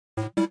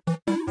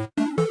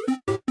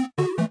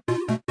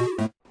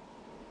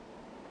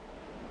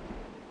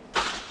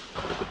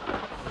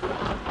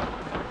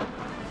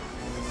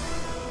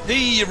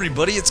Hey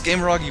everybody, it's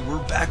Gameragi.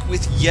 We're back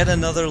with yet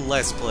another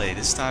Let's Play.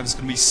 This time it's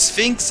going to be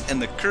Sphinx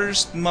and the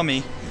Cursed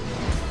Mummy,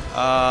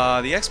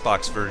 the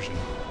Xbox version.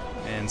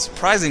 And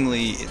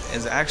surprisingly, it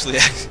is actually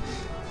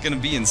going to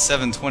be in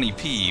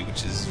 720p,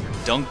 which is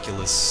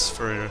redunculous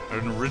for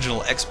an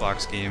original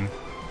Xbox game.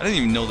 I didn't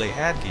even know they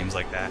had games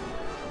like that.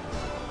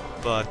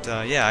 But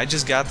yeah, I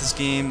just got this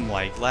game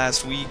like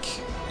last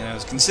week, and I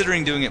was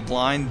considering doing it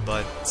blind,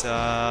 but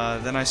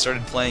then I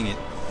started playing it.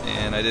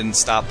 And I didn't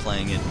stop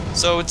playing it,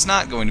 so it's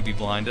not going to be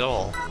blind at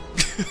all.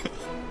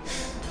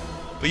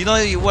 But you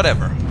know,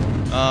 whatever.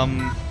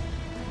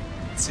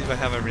 Let's see if I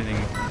have everything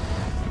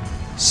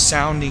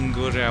sounding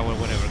good.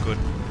 Whatever, good.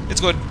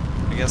 It's good,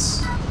 I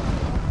guess.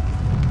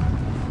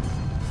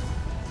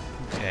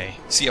 Okay.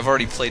 See, I've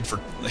already played for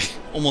like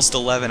almost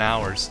 11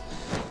 hours.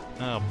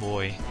 Oh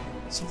boy.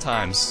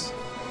 Sometimes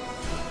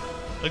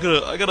I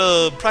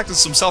gotta practice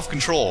some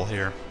self-control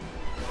here.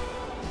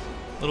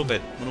 A little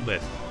bit.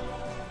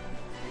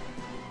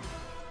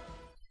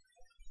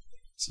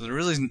 So there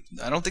really isn't,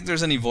 I don't think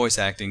there's any voice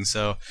acting,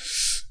 so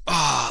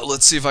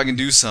let's see if I can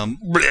do some.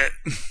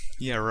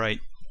 Yeah,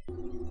 right.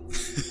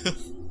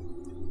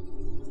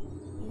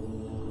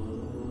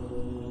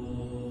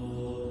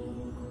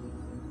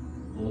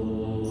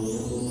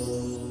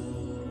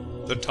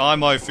 The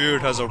time I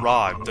feared has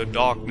arrived. The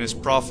darkness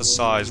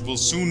prophesies will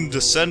soon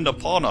descend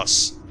upon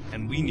us,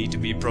 and we need to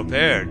be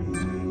prepared.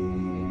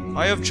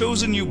 I have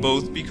chosen you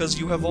both because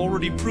you have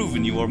already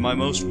proven you are my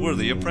most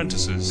worthy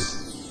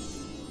apprentices.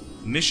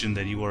 The mission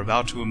that you are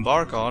about to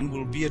embark on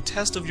will be a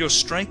test of your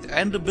strength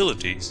and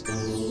abilities.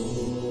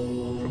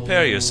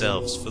 Prepare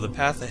yourselves, for the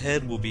path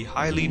ahead will be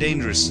highly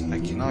dangerous. I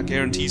cannot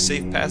guarantee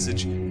safe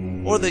passage,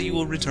 or that you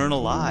will return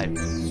alive.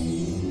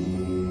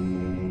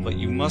 But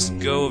you must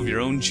go of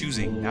your own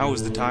choosing. Now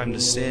is the time to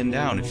stand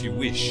down if you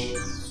wish.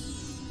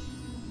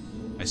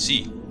 I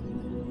see.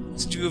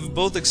 Since you have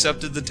both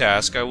accepted the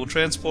task, I will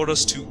transport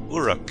us to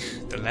Uruk,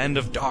 the land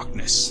of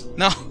darkness.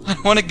 No, I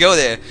don't want to go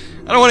there.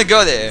 I don't want to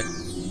go there.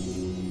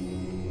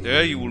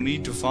 There you will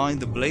need to find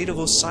the Blade of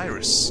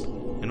Osiris,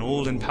 an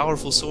old and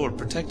powerful sword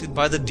protected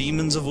by the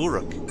demons of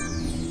Uruk.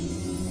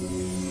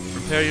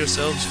 Prepare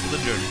yourselves for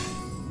the journey.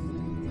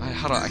 I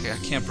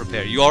can't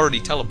prepare. You already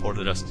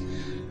teleported us.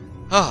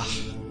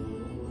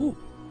 Whew.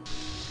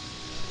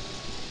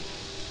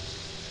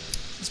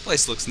 This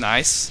place looks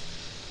nice.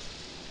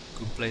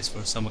 Good place for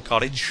a summer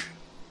cottage.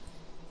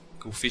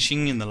 Go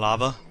fishing in the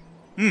lava.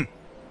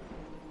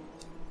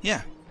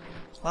 Yeah,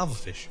 lava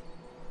fish.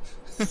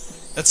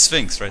 That's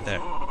Sphinx right there.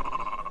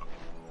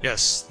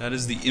 Yes, that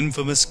is the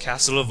infamous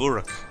castle of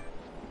Uruk.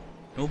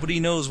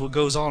 Nobody knows what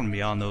goes on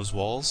beyond those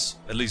walls,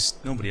 at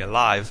least nobody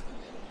alive,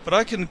 but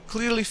I can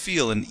clearly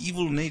feel the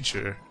evil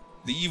nature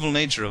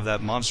of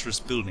that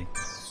monstrous building.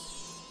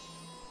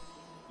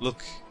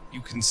 Look, you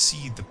can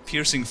see the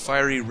piercing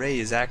fiery ray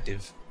is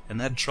active,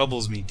 and that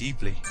troubles me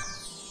deeply.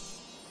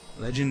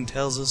 Legend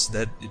tells us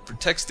that it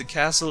protects the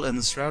castle and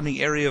the surrounding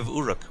area of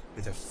Uruk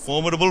with a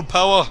formidable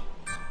power.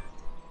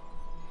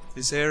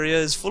 This area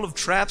is full of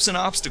traps and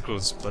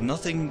obstacles, but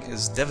nothing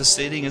as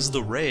devastating as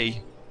the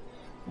ray.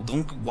 Well,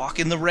 don't walk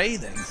in the ray,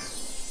 then.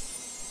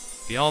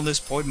 Beyond this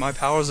point, my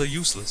powers are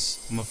useless.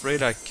 I'm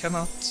afraid I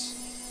cannot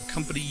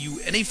accompany you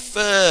any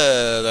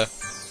further.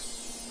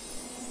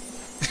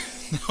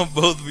 Now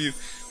both of you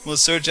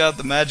must search out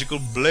the magical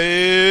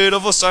Blade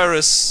of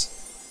Osiris.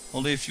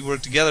 Only if you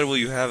work together will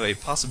you have a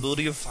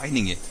possibility of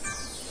finding it.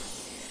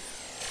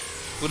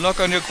 Good luck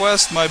on your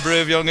quest, my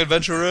brave young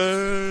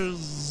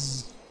adventurers.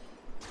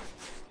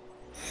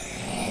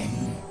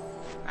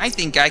 I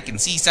think I can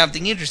see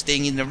something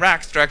interesting in the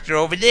rock structure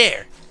over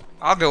there.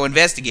 I'll go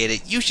investigate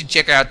it. You should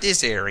check out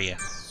this area.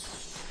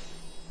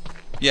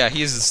 Yeah,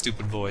 he has a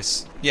stupid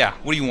voice. Yeah,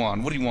 what do you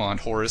want? What do you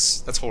want,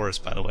 Horace? That's Horace,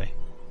 by the way.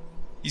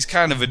 He's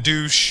kind of a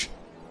douche.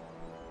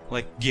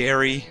 Like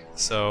Gary,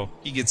 so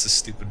he gets a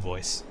stupid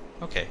voice.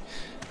 Okay.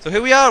 So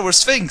here we are, we're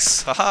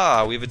Sphinx!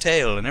 Haha, we have a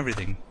tail and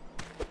everything.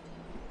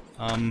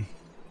 And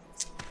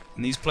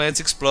these plants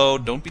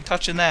explode. Don't be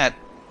touching that.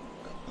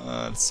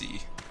 Let's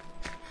see.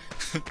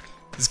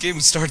 This game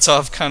starts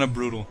off kind of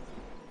brutal.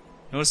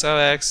 Notice how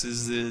X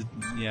is the...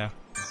 yeah.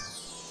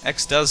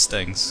 X does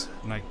things,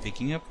 like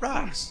picking up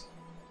rocks.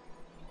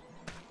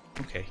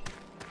 Okay.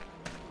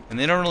 And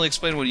they don't really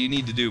explain what you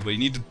need to do, but you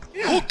need to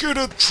look at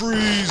the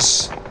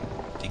trees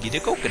to get a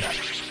coconut.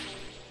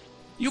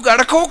 You got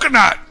a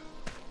coconut!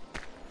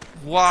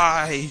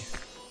 Why?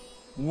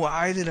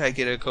 Why did I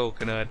get a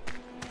coconut?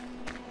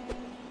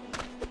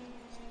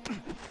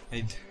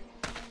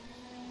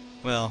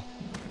 Well...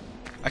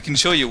 I can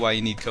show you why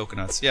you need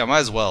coconuts. Yeah,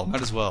 might as well.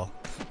 Might as well.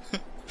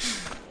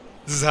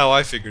 This is how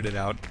I figured it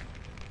out.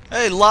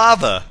 Hey,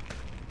 lava!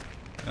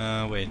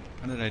 Wait.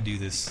 How did I do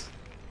this?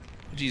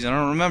 Jeez, I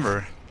don't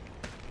remember.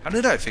 How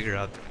did I figure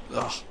out...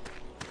 ugh.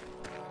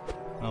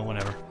 Oh,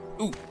 whatever.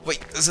 Ooh,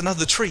 wait, there's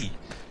another tree.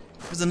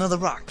 There's another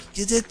rock.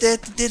 But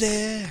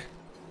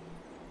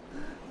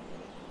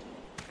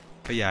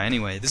yeah,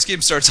 anyway, this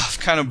game starts off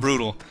kind of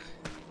brutal.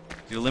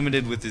 You're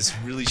limited with this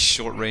really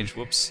short range,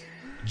 whoops,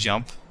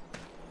 jump.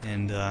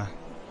 And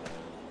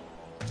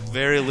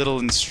Very little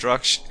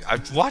instruction. I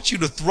want you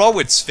to throw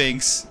it,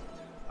 Sphinx.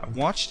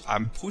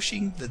 I'm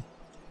pushing the...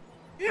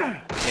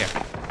 There. There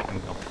we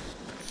go.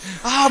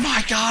 Oh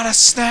my god, a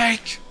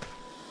snake!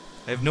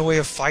 I have no way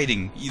of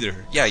fighting,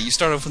 either. Yeah, you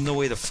start off with no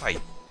way to fight.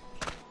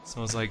 So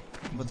I was like,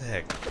 what the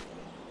heck?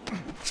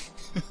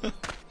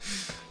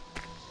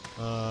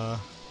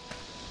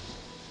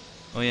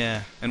 Oh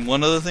yeah, and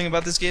one other thing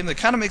about this game that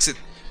kind of makes it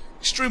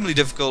extremely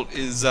difficult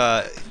is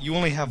you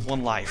only have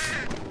one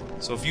life.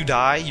 So if you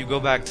die, you go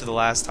back to the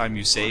last time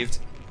you saved,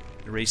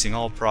 erasing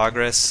all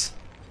progress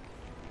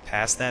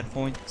past that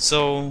point.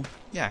 So,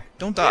 yeah,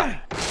 don't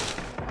die.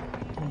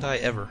 Don't die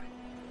ever.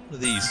 What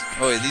are these?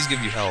 Oh yeah, these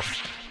give you health.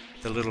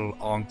 The little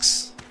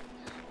onks.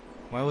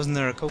 Why wasn't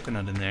there a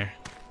coconut in there?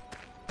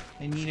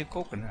 I need a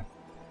coconut.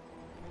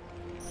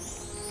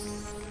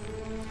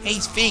 Hey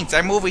Sphinx,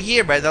 I'm over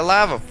here by the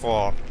lava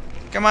fall.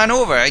 Come on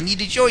over, I need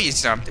to show you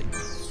something.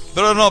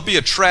 Better not be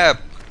a trap,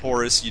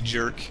 Horus, you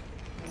jerk.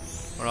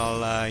 Or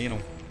I'll, you know,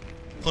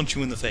 punch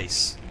you in the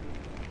face.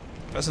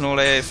 Press an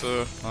A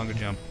for longer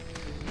jump.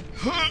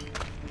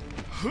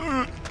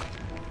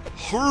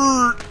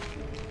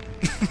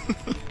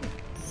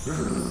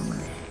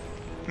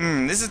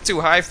 This is too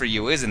high for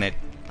you, isn't it?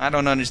 I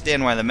don't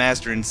understand why the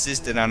Master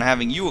insisted on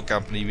having you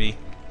accompany me.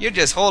 You're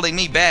just holding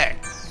me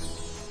back.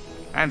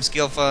 I'm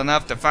skillful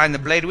enough to find the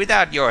blade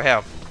without your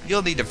help.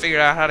 You'll need to figure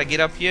out how to get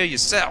up here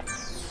yourself.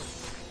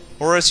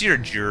 Horus, you're a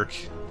jerk.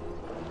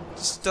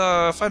 Just,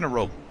 find a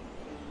rope.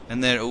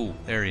 And then, ooh,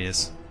 there he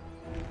is.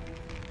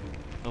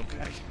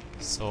 Okay,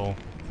 so...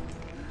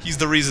 he's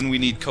the reason we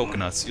need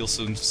coconuts, you'll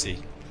soon see.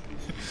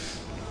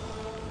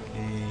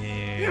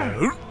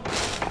 Yeah.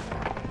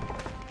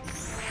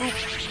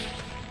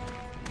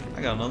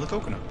 I got another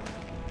coconut.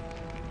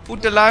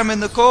 Put the lime in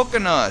the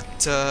coconut.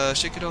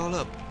 Shake it all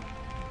up.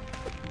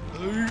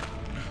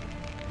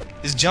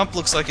 His jump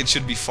looks like it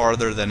should be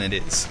farther than it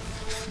is.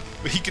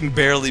 But he can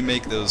barely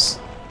make those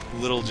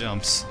little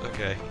jumps.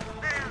 Okay.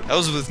 That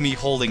was with me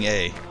holding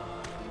A.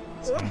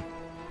 So.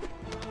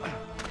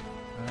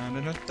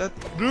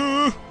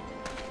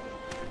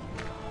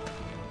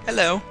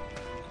 Hello.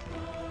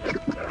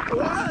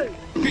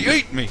 He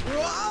ate me.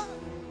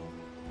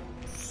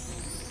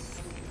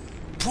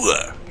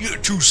 Poor, you're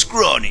too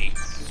scrawny.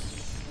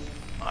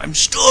 I'm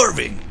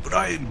starving, but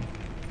I'm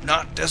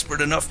not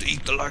desperate enough to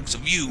eat the likes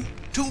of you.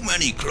 Too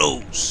many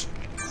clothes.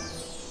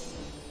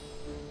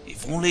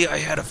 If only I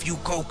had a few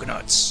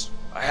coconuts.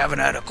 I haven't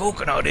had a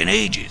coconut in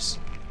ages.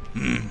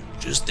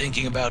 Just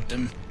thinking about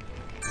them.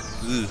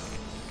 Ugh.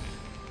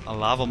 A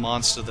lava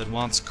monster that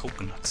wants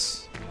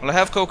coconuts. Well, I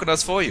have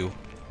coconuts for you.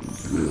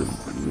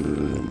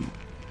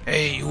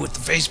 Hey, you with the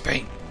face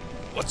paint.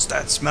 What's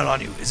that smell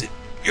on you? Is it...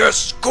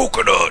 Yes,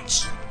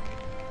 coconuts!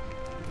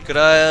 Could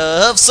I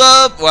have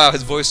some? Wow,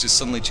 his voice just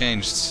suddenly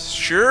changed.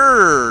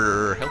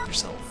 Sure, help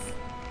yourself.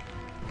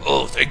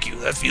 Oh, thank you.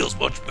 That feels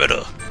much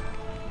better.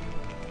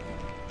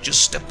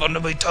 Just step under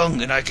my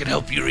tongue and I can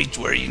help you reach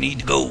where you need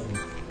to go.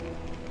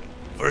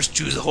 First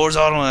choose the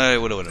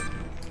horizontal... whatever.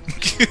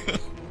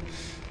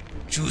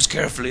 Choose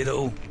carefully,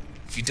 though.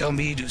 If you tell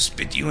me to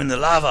spit you in the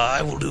lava,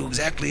 I will do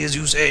exactly as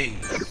you say.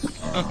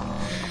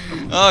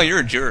 Oh, you're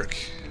a jerk.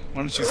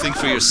 Why don't you think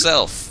for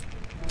yourself,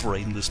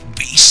 brainless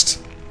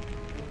beast?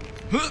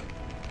 The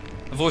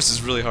voice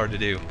is really hard to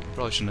do.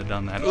 Probably shouldn't have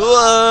done that.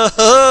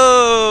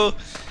 Whoa!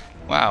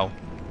 Wow.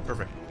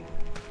 Perfect.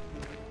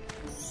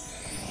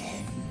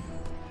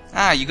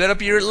 Ah, you got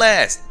up here at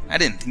last. I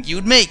didn't think you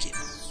would make it.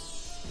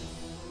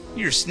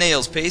 Your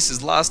snail's pace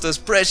has lost us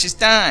precious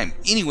time.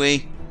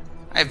 Anyway,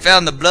 I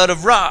found the blood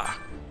of Ra.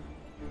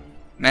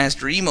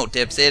 Master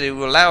Imhotep said it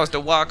will allow us to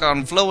walk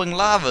on flowing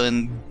lava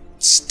and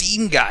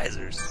steam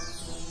geysers.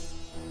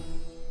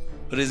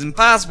 But it's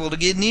impossible to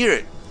get near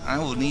it. I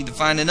will need to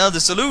find another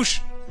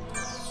solution.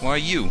 Why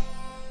you?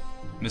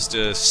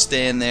 Mr.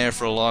 Stand there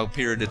for a long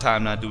period of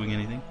time not doing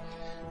anything.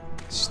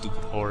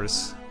 Stupid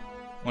Horus.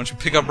 Why don't you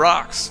pick up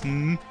rocks?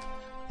 There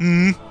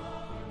you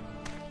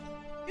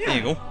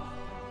go.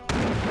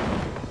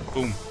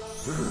 Boom.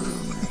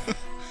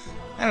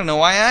 I don't know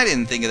why I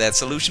didn't think of that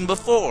solution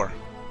before.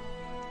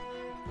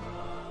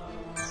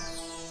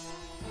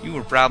 You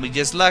were probably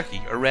just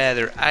lucky, or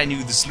rather, I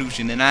knew the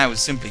solution and I was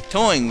simply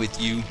toying with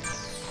you.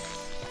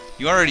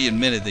 You already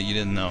admitted that you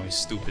didn't know, you're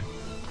stupid.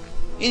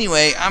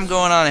 Anyway, I'm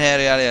going on ahead,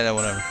 yada yada,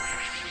 whatever.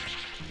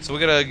 So we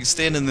gotta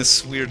stand in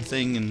this weird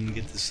thing and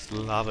get this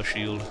lava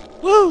shield.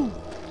 Woo!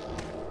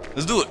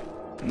 Let's do it!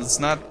 Let's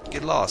not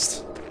get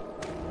lost.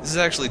 This is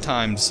actually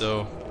timed,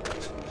 so...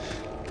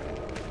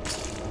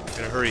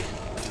 gotta hurry.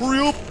 Hurry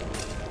up!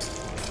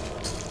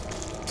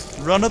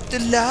 Run up the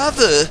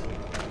lava!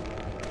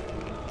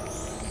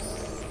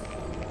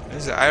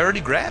 I already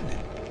grabbed it.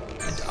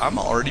 I'm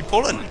already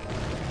pulling it.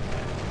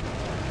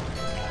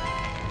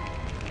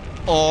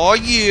 Oh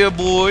yeah,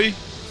 boy!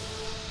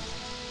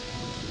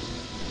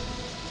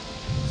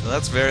 So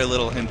that's very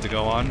little hint to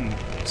go on,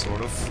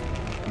 sort of.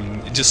 I mean,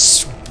 it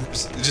just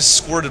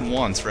squirted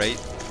once, right?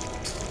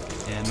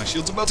 And my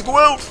shield's about to go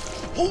out!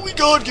 Holy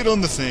god, get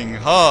on the thing!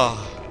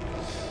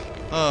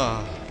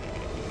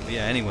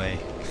 Yeah, anyway.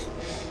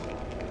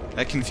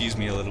 That confused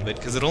me a little bit,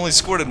 because it only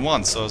squirted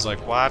once, so I was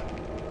like, what?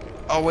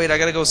 Oh wait, I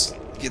gotta go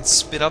get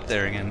spit up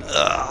there again.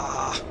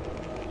 Ugh.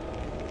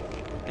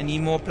 I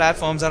need more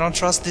platforms, I don't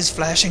trust this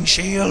flashing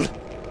shield.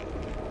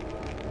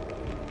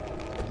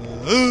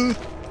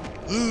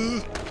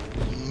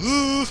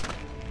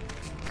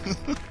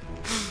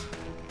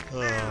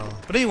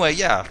 But anyway,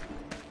 yeah.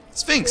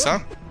 Sphinx, huh?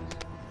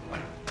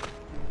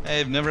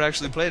 I've never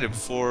actually played it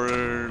before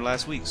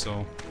last week,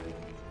 so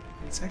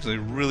it's actually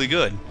really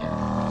good.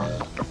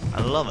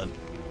 I love it.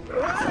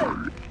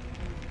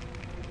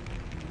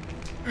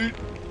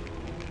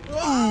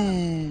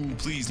 Ooh,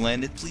 please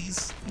land it,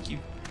 please. Thank you.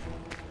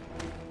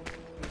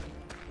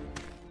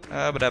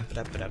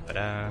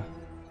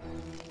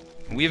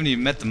 We haven't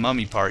even met the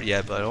mummy part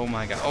yet, but oh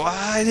my god. Oh,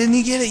 I didn't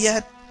even get it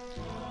yet.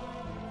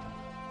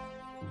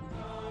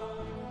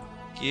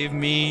 Give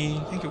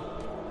me... Thank you.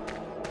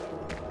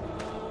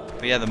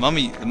 But yeah, the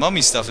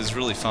mummy stuff is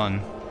really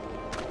fun.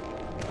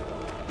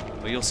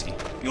 But you'll see.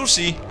 You'll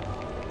see.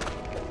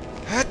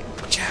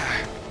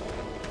 Hatcha.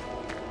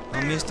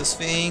 I miss the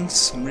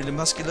Sphinx. I'm really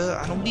muscular.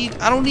 I don't need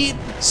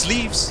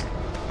sleeves.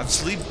 I'm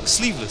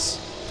sleeveless.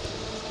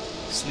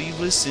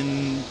 Sleeveless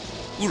in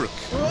Uruk.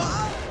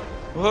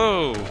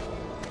 Whoa.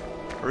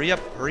 Hurry up,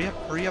 hurry up,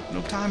 hurry up.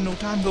 No time, no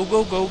time. Go,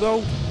 go, go,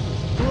 go.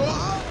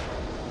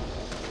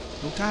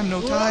 No time,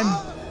 no time.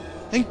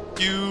 Thank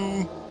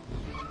you.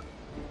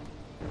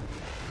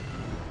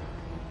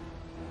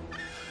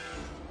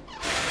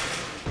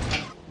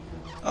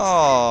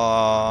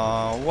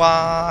 Oh,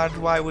 what?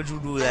 Why would you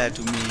do that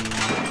to me?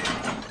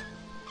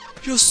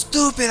 You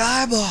stupid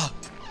eyeball!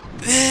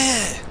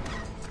 Ugh.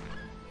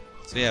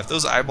 So yeah, if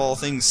those eyeball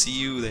things see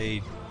you,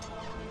 they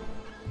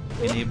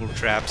enable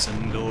traps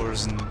and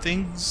doors and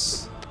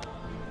things.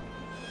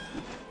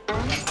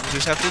 You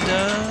just have to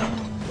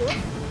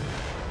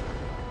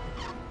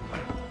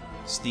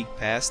sneak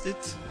past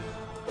it.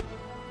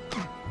 I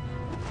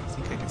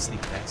think I can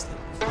sneak past it.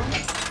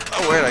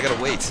 Oh wait, I gotta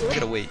wait. I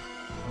gotta wait.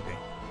 Okay.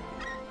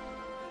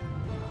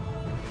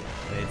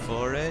 Wait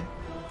for it.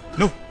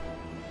 No!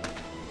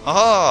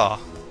 Aha!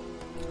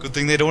 Good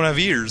thing they don't have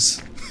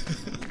ears.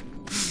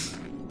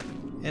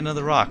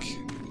 Another rock.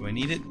 Do I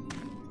need it?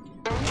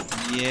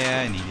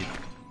 Yeah, I need it.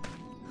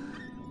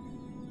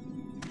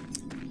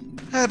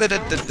 Ah, da, da,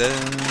 da, da.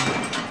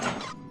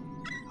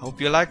 Hope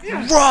you like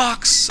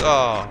rocks!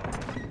 Oh,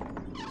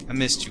 I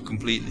missed you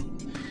completely.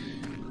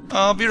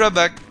 I'll be right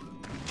back.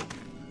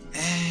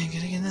 And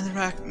getting another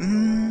rock.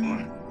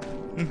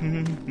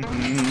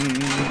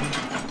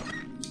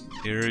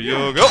 Here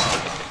you go.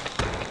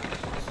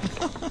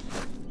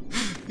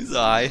 His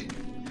eye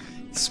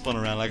spun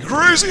around like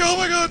crazy. Oh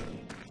my god!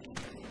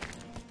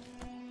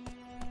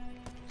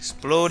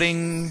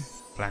 Exploding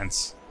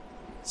plants.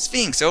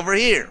 Sphinx, over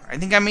here. I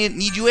think I may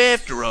need you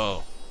after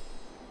all.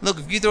 Look,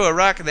 if you throw a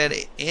rock at that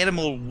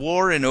animal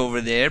warren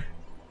over there,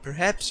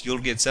 perhaps you'll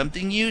get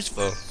something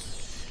useful.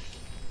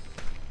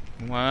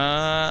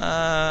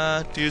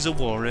 What is a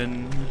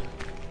warren?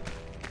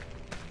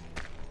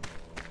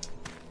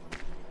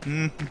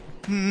 Pick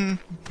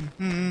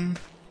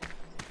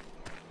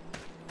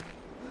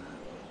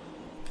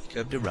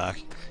up the rock.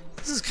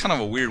 This is kind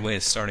of a weird way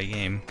to start a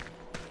game.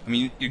 I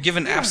mean, you're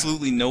given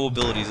absolutely no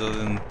abilities other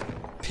than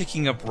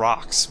picking up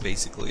rocks,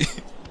 basically.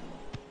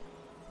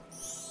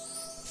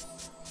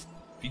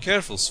 Be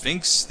careful,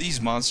 Sphinx.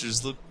 These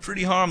monsters look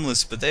pretty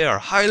harmless, but they are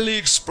highly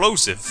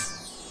explosive.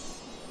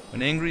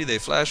 When angry, they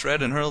flash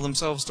red and hurl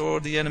themselves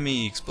toward the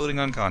enemy, exploding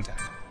on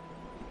contact.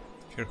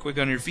 If you're quick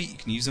on your feet, you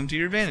can use them to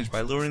your advantage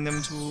by luring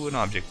them to an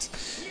object.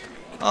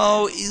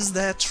 Oh, is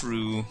that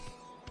true?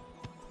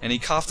 And he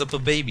coughed up a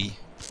baby.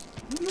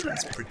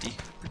 That's pretty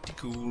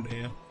cool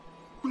there.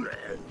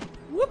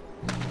 Whoop.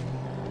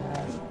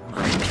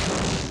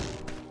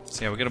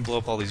 So yeah, we gotta blow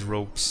up all these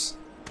ropes.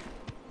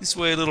 This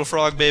way, little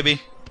frog baby.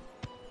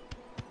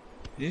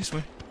 This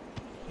way.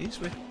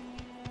 This way.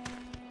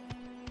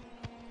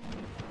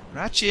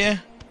 Right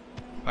here.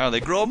 Wow, they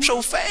grow up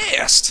so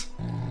fast.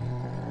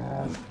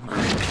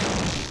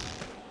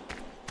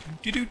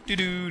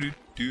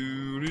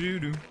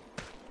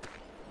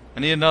 I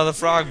need another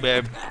frog,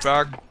 babe.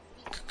 Frog.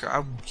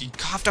 He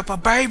coughed up a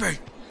baby.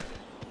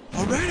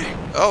 Already?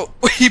 Oh,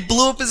 he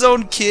blew up his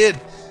own kid.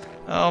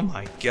 Oh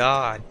my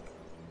god.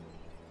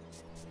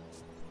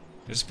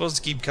 They're supposed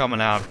to keep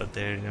coming out, but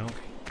they're, you know.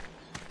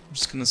 I'm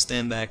just gonna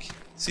stand back.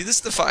 See,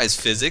 this defies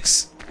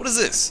physics. What is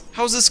this?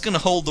 How is this gonna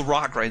hold the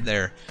rock right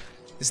there?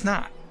 It's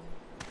not.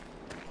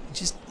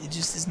 It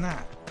just is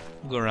not.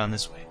 We'll go around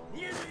this way.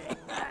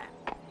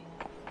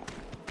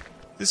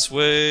 This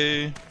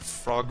way,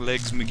 frog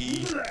legs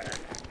McGee.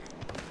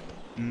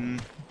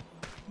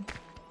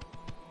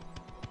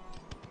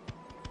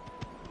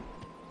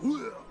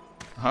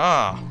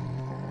 Ah.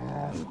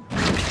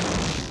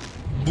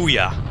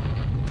 Booyah.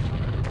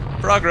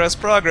 Progress,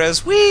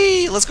 progress.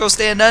 Whee! Let's go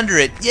stand under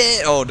it.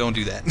 Yeah. Oh, don't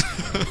do that.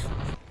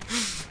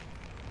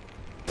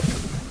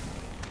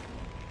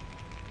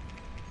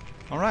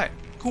 Alright,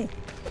 cool.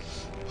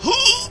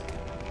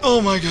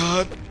 Oh my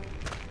god.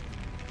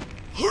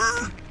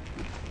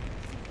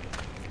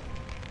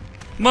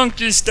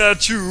 Monkey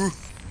statue!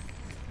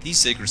 These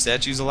sacred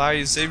statues allow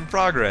you to save your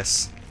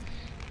progress.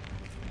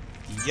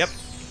 Yep.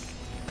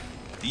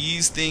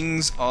 These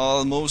things are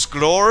the most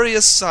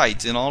glorious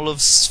sight in all of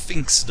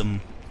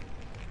Sphinxdom.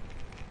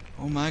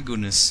 Oh my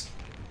goodness.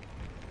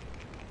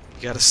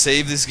 You gotta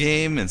save this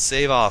game and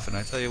save often,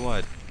 I tell you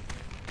what.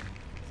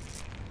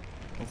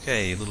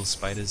 Okay, little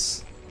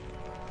spiders.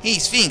 Hey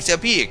Sphinx,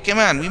 up here! Come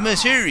on, we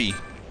must hurry!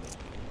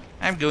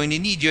 I'm going to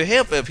need your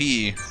help up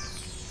here.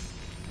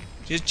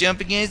 Just jump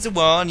against the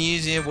wall and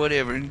use it,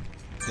 whatever.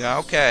 Yeah,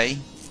 okay.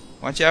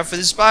 Watch out for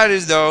the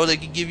spiders, though. They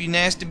could give you a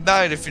nasty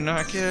bite if you're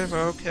not careful.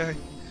 Okay.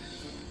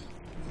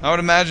 I would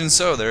imagine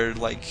so. They're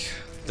like...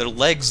 Their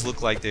legs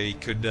look like they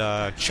could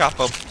chop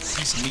up a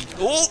piece of meat.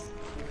 Oh!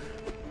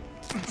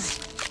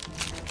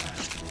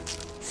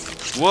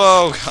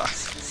 Whoa, God.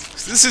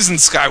 This isn't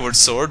Skyward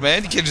Sword,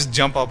 man. You can't just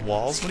jump up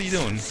walls. What are you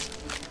doing?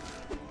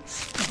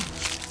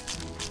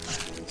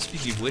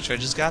 Speaking of which, I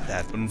just got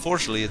that. But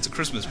unfortunately, it's a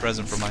Christmas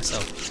present for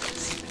myself.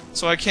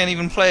 So I can't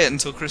even play it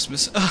until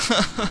Christmas.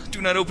 Do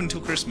not open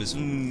until Christmas.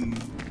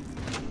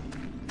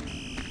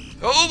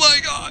 Oh my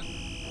God!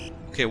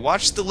 Okay,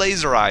 watch the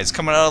laser eyes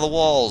coming out of the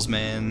walls,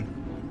 man.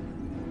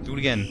 Do it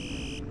again.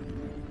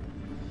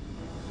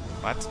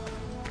 What?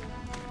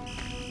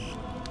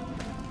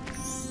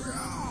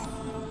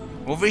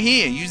 Over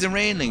here, use the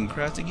railing.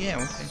 Crouch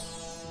again. Okay.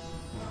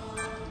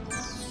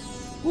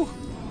 Whew.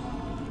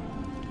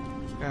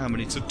 God, how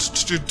many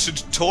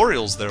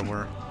tutorials there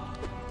were.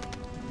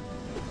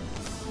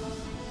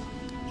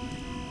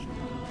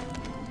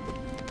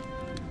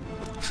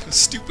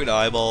 Stupid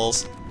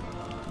eyeballs.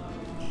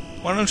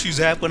 Why don't you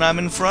zap when I'm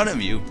in front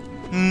of you?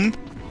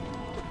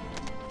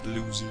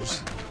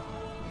 Losers.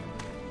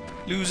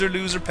 Loser,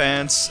 loser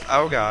pants.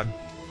 Oh God.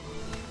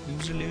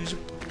 Loser, loser.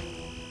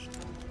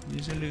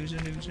 Loser, loser,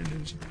 loser,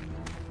 loser.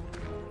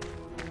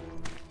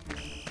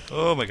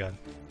 Oh my God.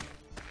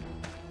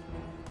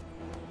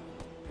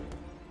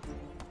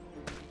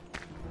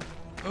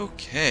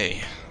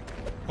 Okay.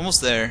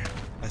 Almost there,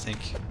 I think.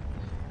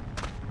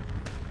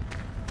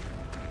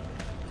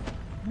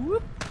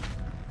 Whoop.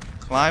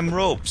 Climb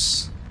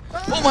ropes.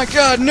 Oh my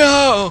God,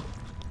 no!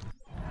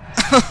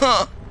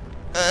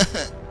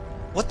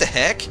 What the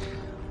heck?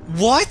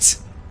 What?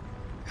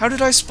 How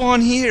did I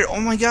spawn here? Oh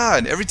my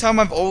God, every time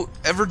I've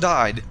ever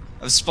died,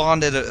 I've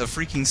spawned at a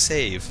freaking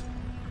save.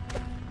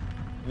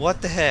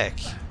 What the heck?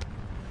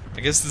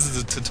 I guess this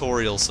is a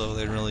tutorial, so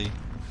they really...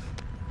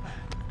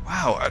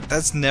 Wow,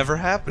 that's never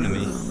happened to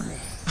me.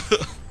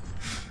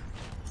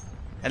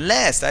 At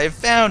last, I have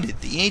found it,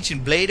 the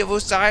ancient Blade of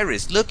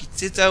Osiris. Look, it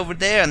sits over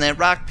there on that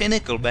rock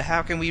pinnacle, but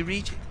how can we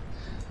reach it?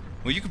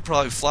 Well, you could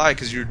probably fly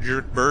because you're a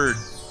jerk bird.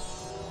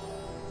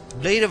 The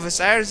Blade of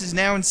Osiris is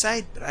now in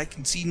sight, but I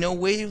can see no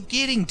way of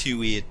getting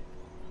to it.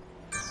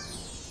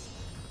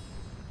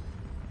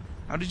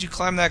 How did you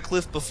climb that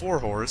cliff before,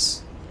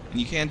 Horace? And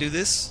you can't do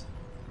this?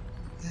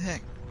 What the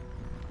heck?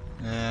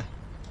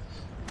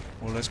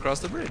 Well, let's cross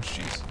the bridge,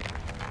 jeez.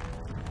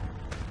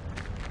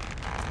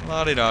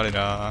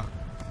 La-di-da-di-da.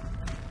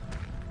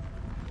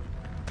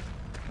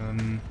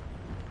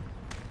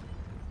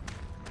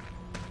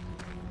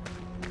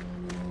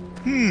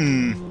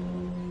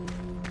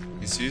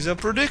 This is a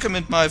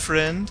predicament, my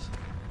friend.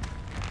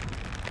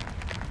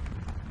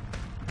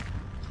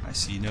 I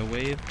see no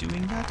way of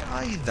doing that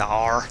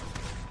either.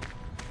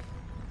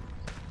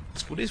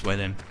 Let's go this way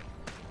then.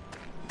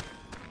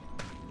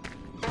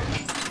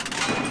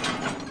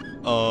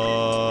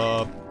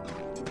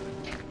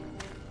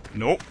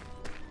 Nope.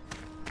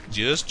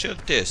 Just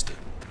check test it.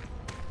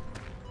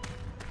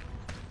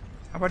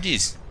 How about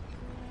this?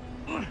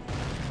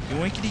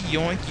 Yoinkity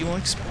yoink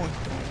yoink spoink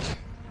doink.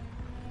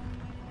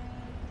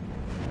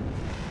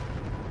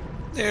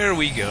 There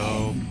we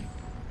go.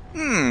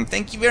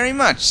 Thank you very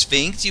much,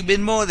 Sphinx. You've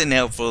been more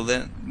helpful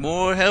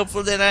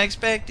than I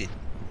expected.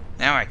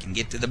 Now I can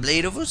get to the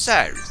Blade of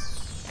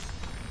Osiris.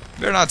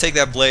 You better not take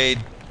that blade,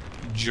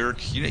 you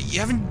jerk. You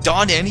haven't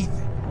done anything.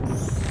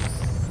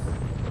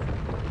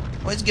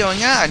 What's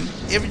going on?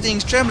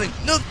 Everything's trembling.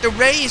 Look, the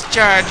ray is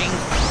charging.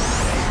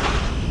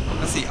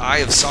 That's the Eye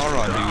of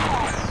Sauron,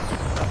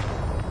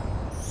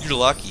 dude. You're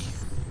lucky.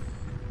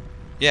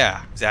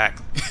 Yeah,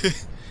 exactly.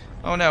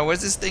 Oh no, where's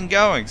this thing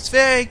going?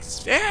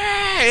 Sphinx!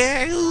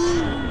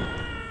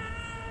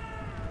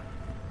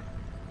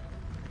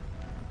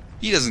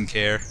 He doesn't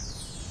care.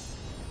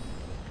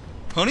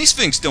 Pony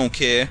Sphinx don't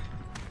care.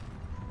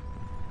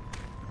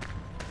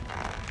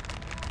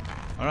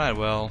 Alright,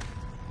 well,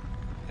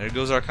 there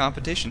goes our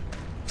competition.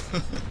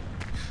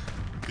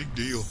 Big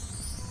deal.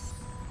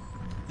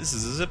 This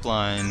is a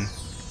zipline.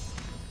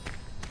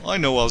 I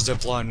know a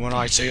zipline when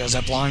I say a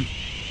zipline.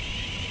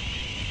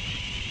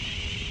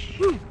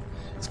 Woo.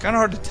 It's kind of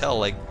hard to tell,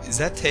 like, is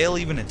that tail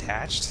even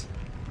attached?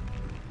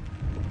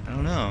 I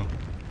don't know.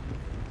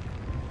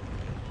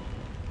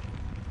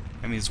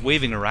 I mean, it's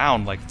waving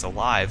around like it's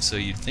alive, so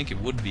you'd think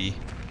it would be.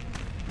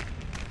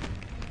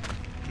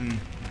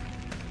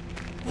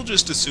 We'll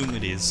just assume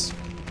it is.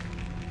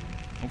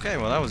 Okay,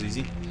 well that was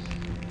easy.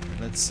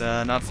 Let's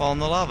not fall in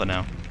the lava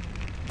now.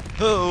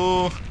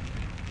 Oh,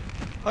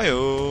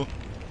 Hi-oh.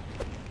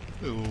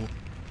 Hi-oh.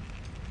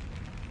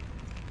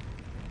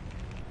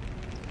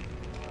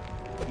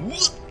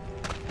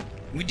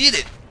 We did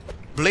it!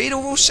 Blade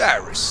of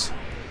Osiris.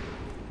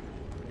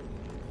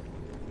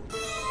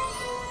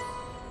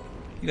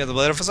 You got the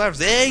Blade of Osiris.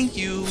 Thank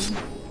you!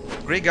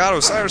 Great god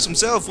Osiris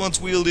himself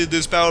once wielded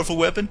this powerful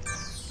weapon.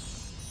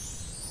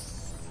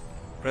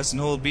 Press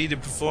and hold B to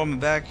perform a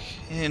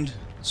backhand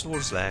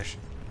sword slash.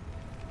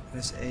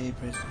 Press A,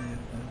 press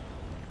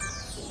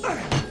A.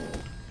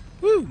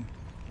 Woo!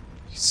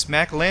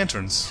 Smack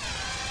lanterns.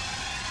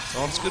 That's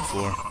all it's good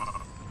for.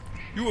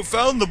 You have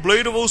found the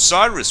Blade of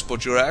Osiris,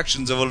 but your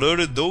actions have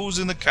alerted those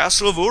in the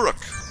castle of Uruk.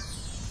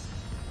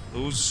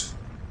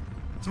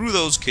 Through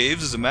those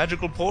caves is a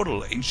magical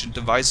portal, ancient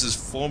devices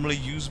formerly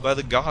used by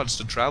the gods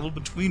to travel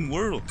between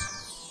worlds.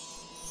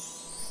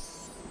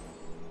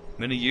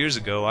 Many years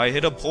ago, I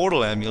hid a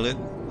portal amulet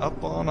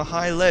up on a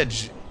high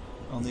ledge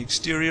on the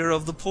exterior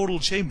of the portal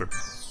chamber.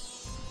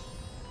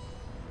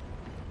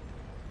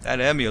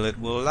 That amulet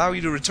will allow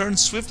you to return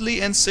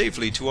swiftly and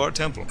safely to our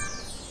temple.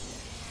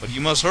 But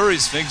you must hurry,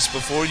 Sphinx,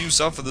 before you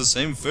suffer the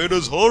same fate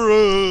as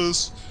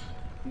Horus.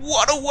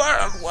 What a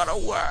world! What a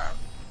world!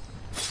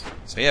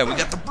 So yeah, we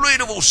got the Blade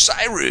of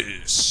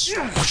Osiris.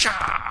 So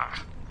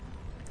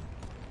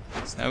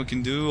now we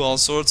can do all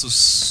sorts of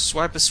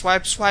swipe,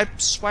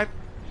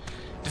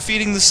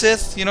 defeating the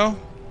Sith, you know?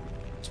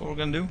 That's what we're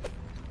gonna do.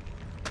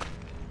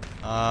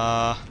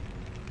 Oh,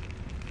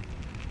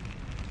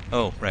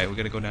 right, we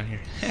gotta go down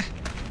here.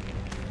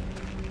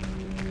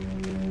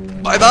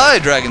 Bye-bye,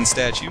 dragon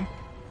statue.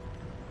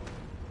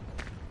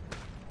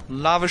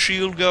 Lava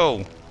shield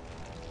go.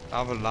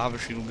 Lava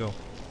shield go.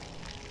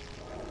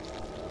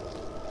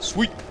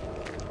 Sweet.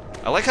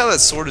 I like how that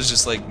sword is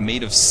just like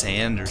made of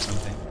sand or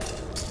something.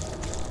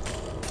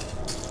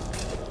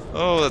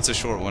 Oh, that's a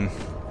short one.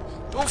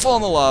 Don't fall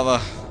in the lava.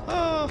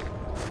 Oh,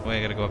 wait,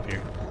 I gotta go up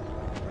here.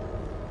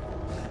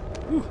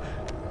 Whew.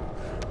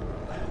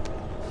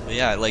 But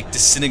yeah, it like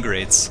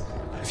disintegrates.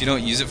 If you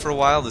don't use it for a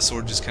while, the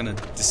sword just kind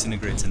of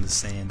disintegrates into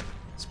sand.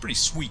 It's pretty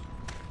sweet.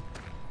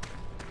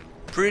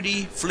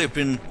 Pretty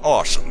flippin'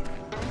 awesome.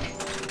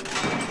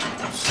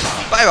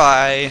 Bye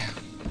bye.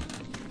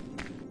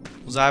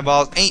 Those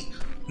eyeballs ain't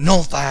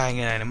no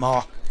thing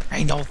anymore.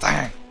 Ain't no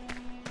thing.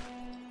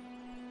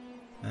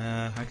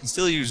 I can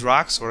still use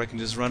rocks, or I can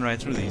just run right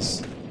through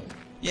these.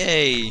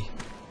 Yay!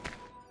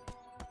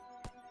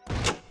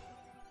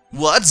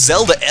 What?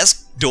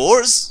 Zelda-esque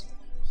doors?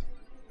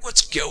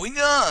 What's going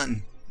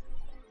on?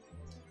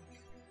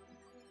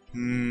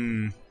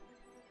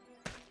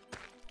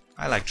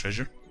 I like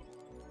treasure.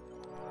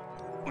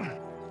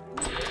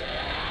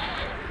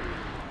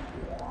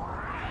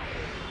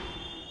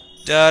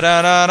 Da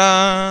da da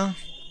da!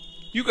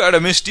 You got a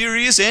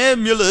mysterious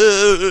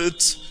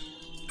amulet!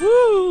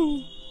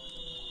 Woo!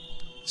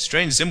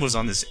 Strange symbols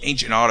on this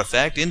ancient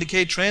artifact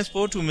indicate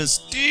transport to a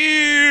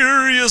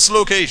mysterious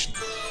location.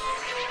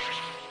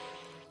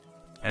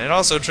 And it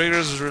also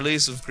triggers the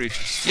release of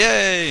creatures.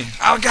 Yay!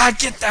 Oh god,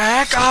 get the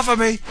heck off of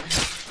me!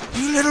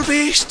 You little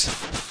beast!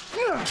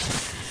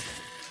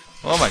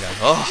 Oh my god.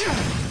 Oh.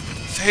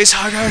 Face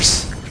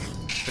huggers!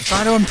 They're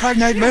trying to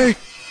impregnate me!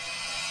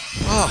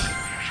 Oh.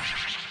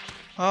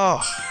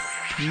 Oh.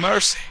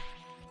 Mercy.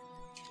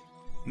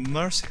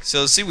 Mercy.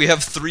 So see, we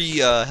have 3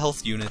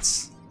 health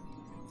units.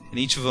 And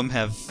each of them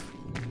have...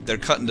 They're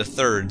cut into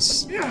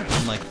thirds.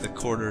 Unlike the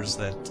quarters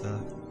that...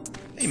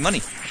 Hey,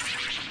 money!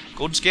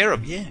 Gold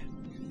scarab, yeah.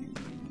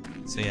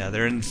 So yeah,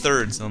 they're in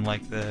thirds,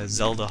 unlike the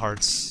Zelda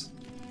hearts,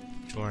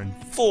 which are in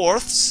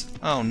fourths.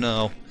 Oh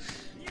no.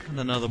 And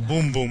another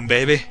boom boom,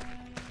 baby.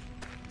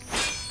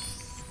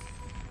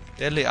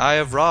 Deadly Eye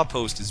of Ra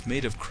post is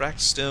made of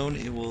cracked stone.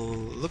 It will...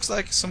 looks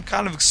like some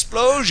kind of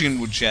explosion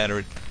would shatter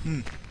it.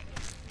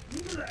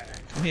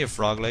 Come here,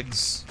 frog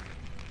legs.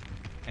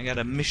 I got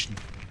a mission.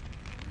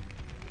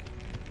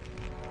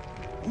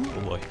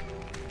 Oh boy.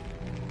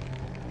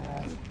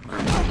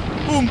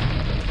 Boom!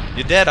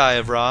 You're dead, Eye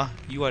of Ra.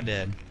 You are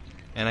dead.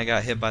 And I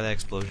got hit by that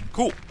explosion.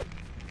 Cool!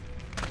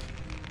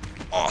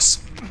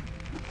 Awesome!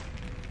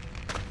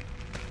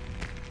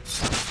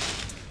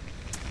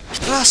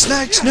 Ah,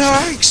 snake,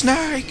 snake,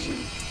 snake!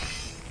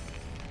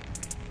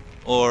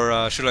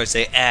 Or, should I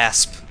say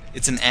asp?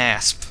 It's an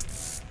asp.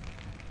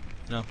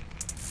 No.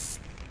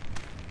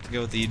 To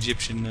go with the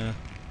Egyptian,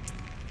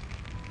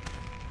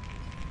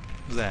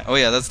 what's that? Oh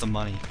yeah, that's the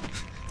money.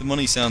 The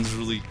money sounds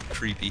really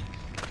creepy.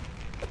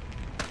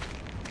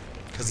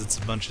 Because it's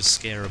a bunch of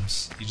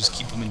scarabs. You just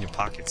keep them in your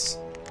pockets.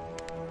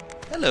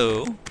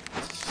 Hello.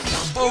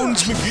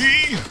 Bones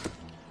McGee!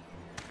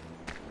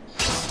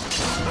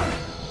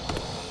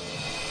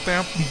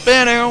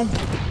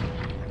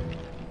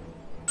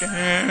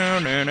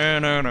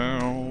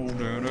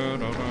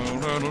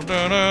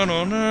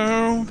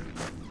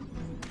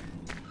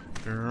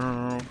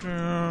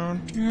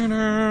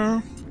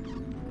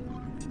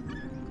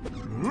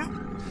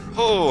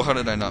 Oh, how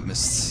did I not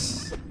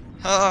miss?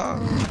 No,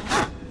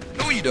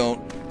 you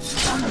don't.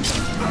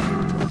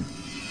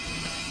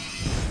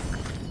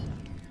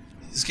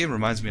 This game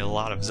reminds me a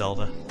lot of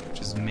Zelda, which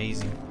is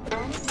amazing.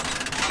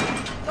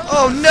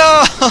 Oh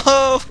no!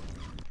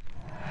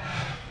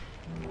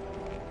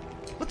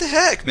 What the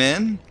heck,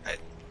 man?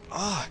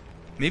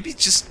 Maybe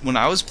just when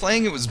I was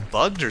playing it was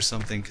bugged or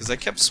something, because I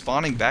kept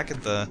spawning back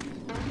at the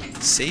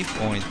save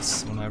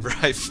points whenever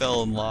I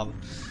fell in lava.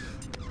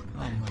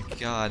 Oh my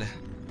god.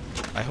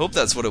 I hope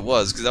that's what it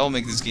was, because that will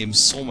make this game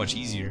so much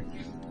easier.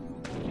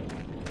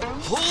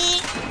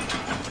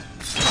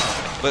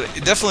 But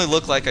it definitely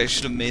looked like I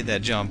should have made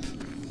that jump.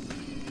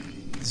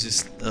 It's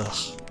just,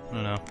 ugh, I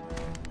don't know.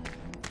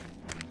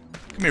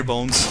 Come here,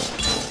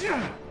 Bones.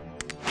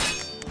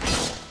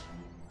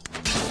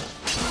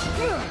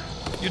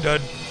 You're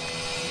dead.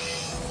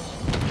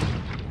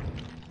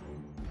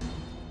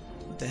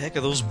 What the heck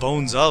are those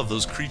bones of?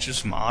 Those creatures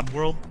from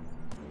Oddworld?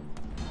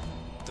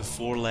 The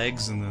 4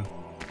 legs and the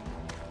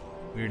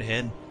weird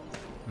head?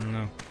 I don't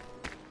know.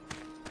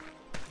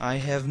 I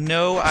have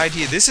no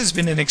idea. This has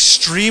been an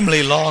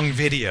extremely long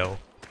video.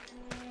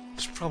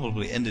 It should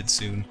probably end it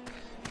soon.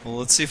 Well,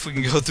 let's see if we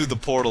can go through the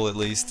portal at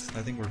least.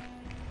 I think we're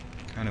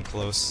kind of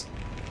close.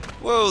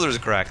 Whoa, there's a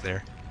crack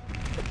there.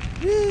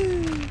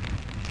 Woo!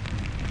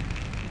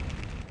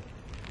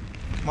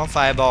 Come on,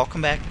 Fireball,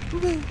 come back.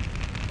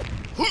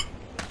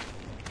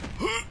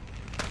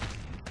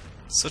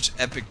 Such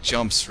epic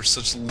jumps for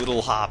such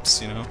little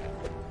hops, you know?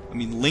 I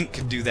mean, Link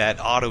could do that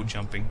auto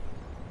jumping.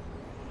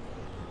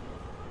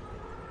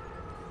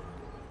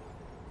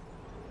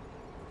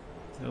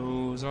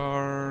 Those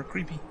are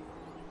creepy.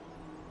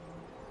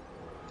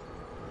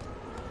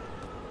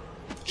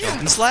 Jump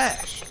and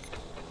slash.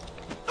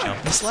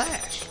 Jump and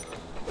slash.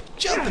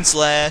 Jump and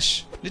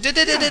slash.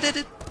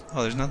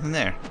 Oh, there's nothing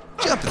there.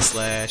 Jump and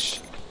slash.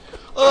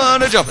 Oh,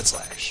 no, jump and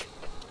slash.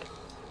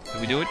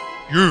 Did we do it?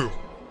 Yeah.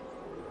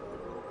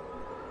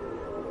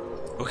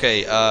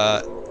 Okay,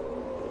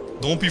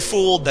 don't be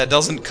fooled, that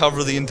doesn't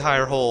cover the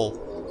entire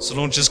hole. So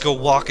don't just go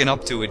walking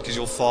up to it, because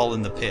you'll fall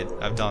in the pit.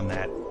 I've done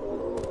that.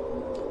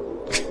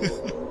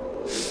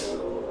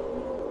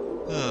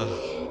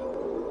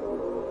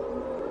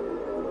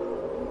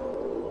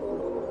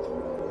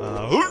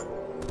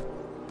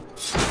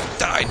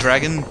 Die,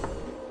 dragon!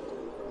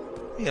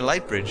 Hey, a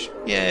light bridge.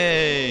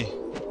 Yay!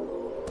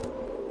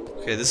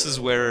 Okay, this is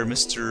where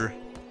Master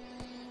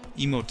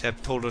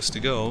Imhotep told us to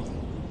go.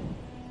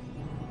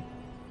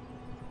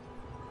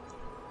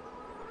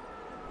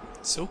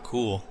 So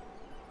cool.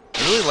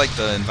 I really like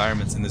the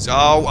environments in this.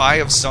 Oh, Eye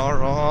of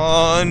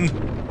Sauron!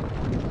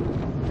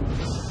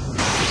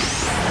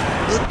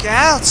 Look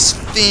out,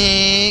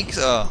 Sphinx!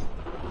 Oh,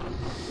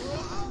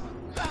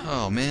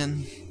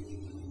 man.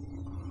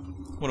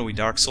 What are we,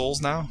 Dark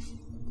Souls now?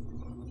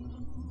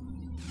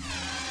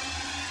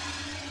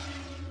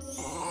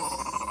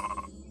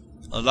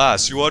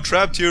 Alas, you are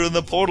trapped here in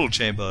the portal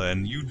chamber,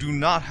 and you do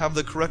not have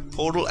the correct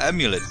portal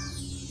amulet.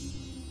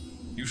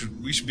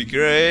 We should be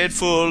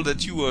grateful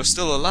that you are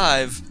still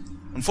alive.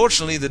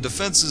 Unfortunately, the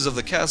defenses of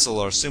the castle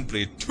are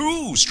simply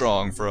too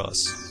strong for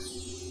us.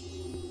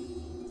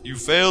 You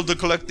failed to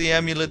collect the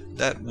amulet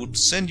that would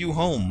send you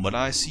home, but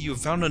I see you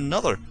found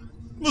another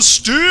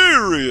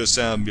mysterious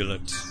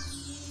amulet.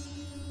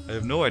 I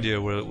have no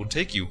idea where it will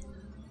take you,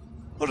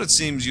 but it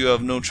seems you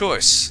have no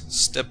choice.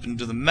 Step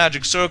into the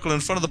magic circle in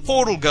front of the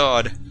portal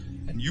god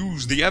and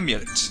use the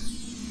amulet.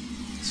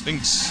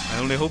 Sphinx, I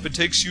only hope it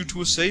takes you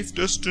to a safe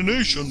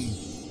destination.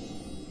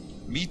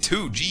 Me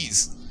too,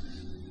 jeez.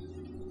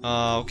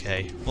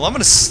 Okay. Well, I'm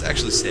gonna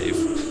actually save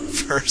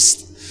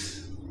first.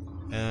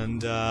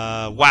 And,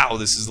 wow,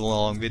 this is a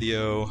long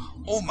video.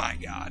 Oh my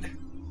god.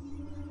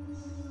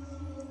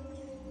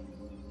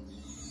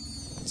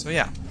 So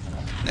yeah.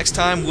 Next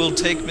time we'll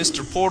take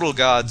Mr. Portal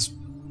God's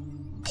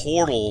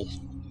portal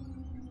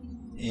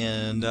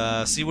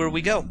and see where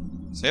we go.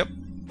 So yep.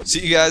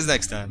 See you guys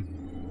next time.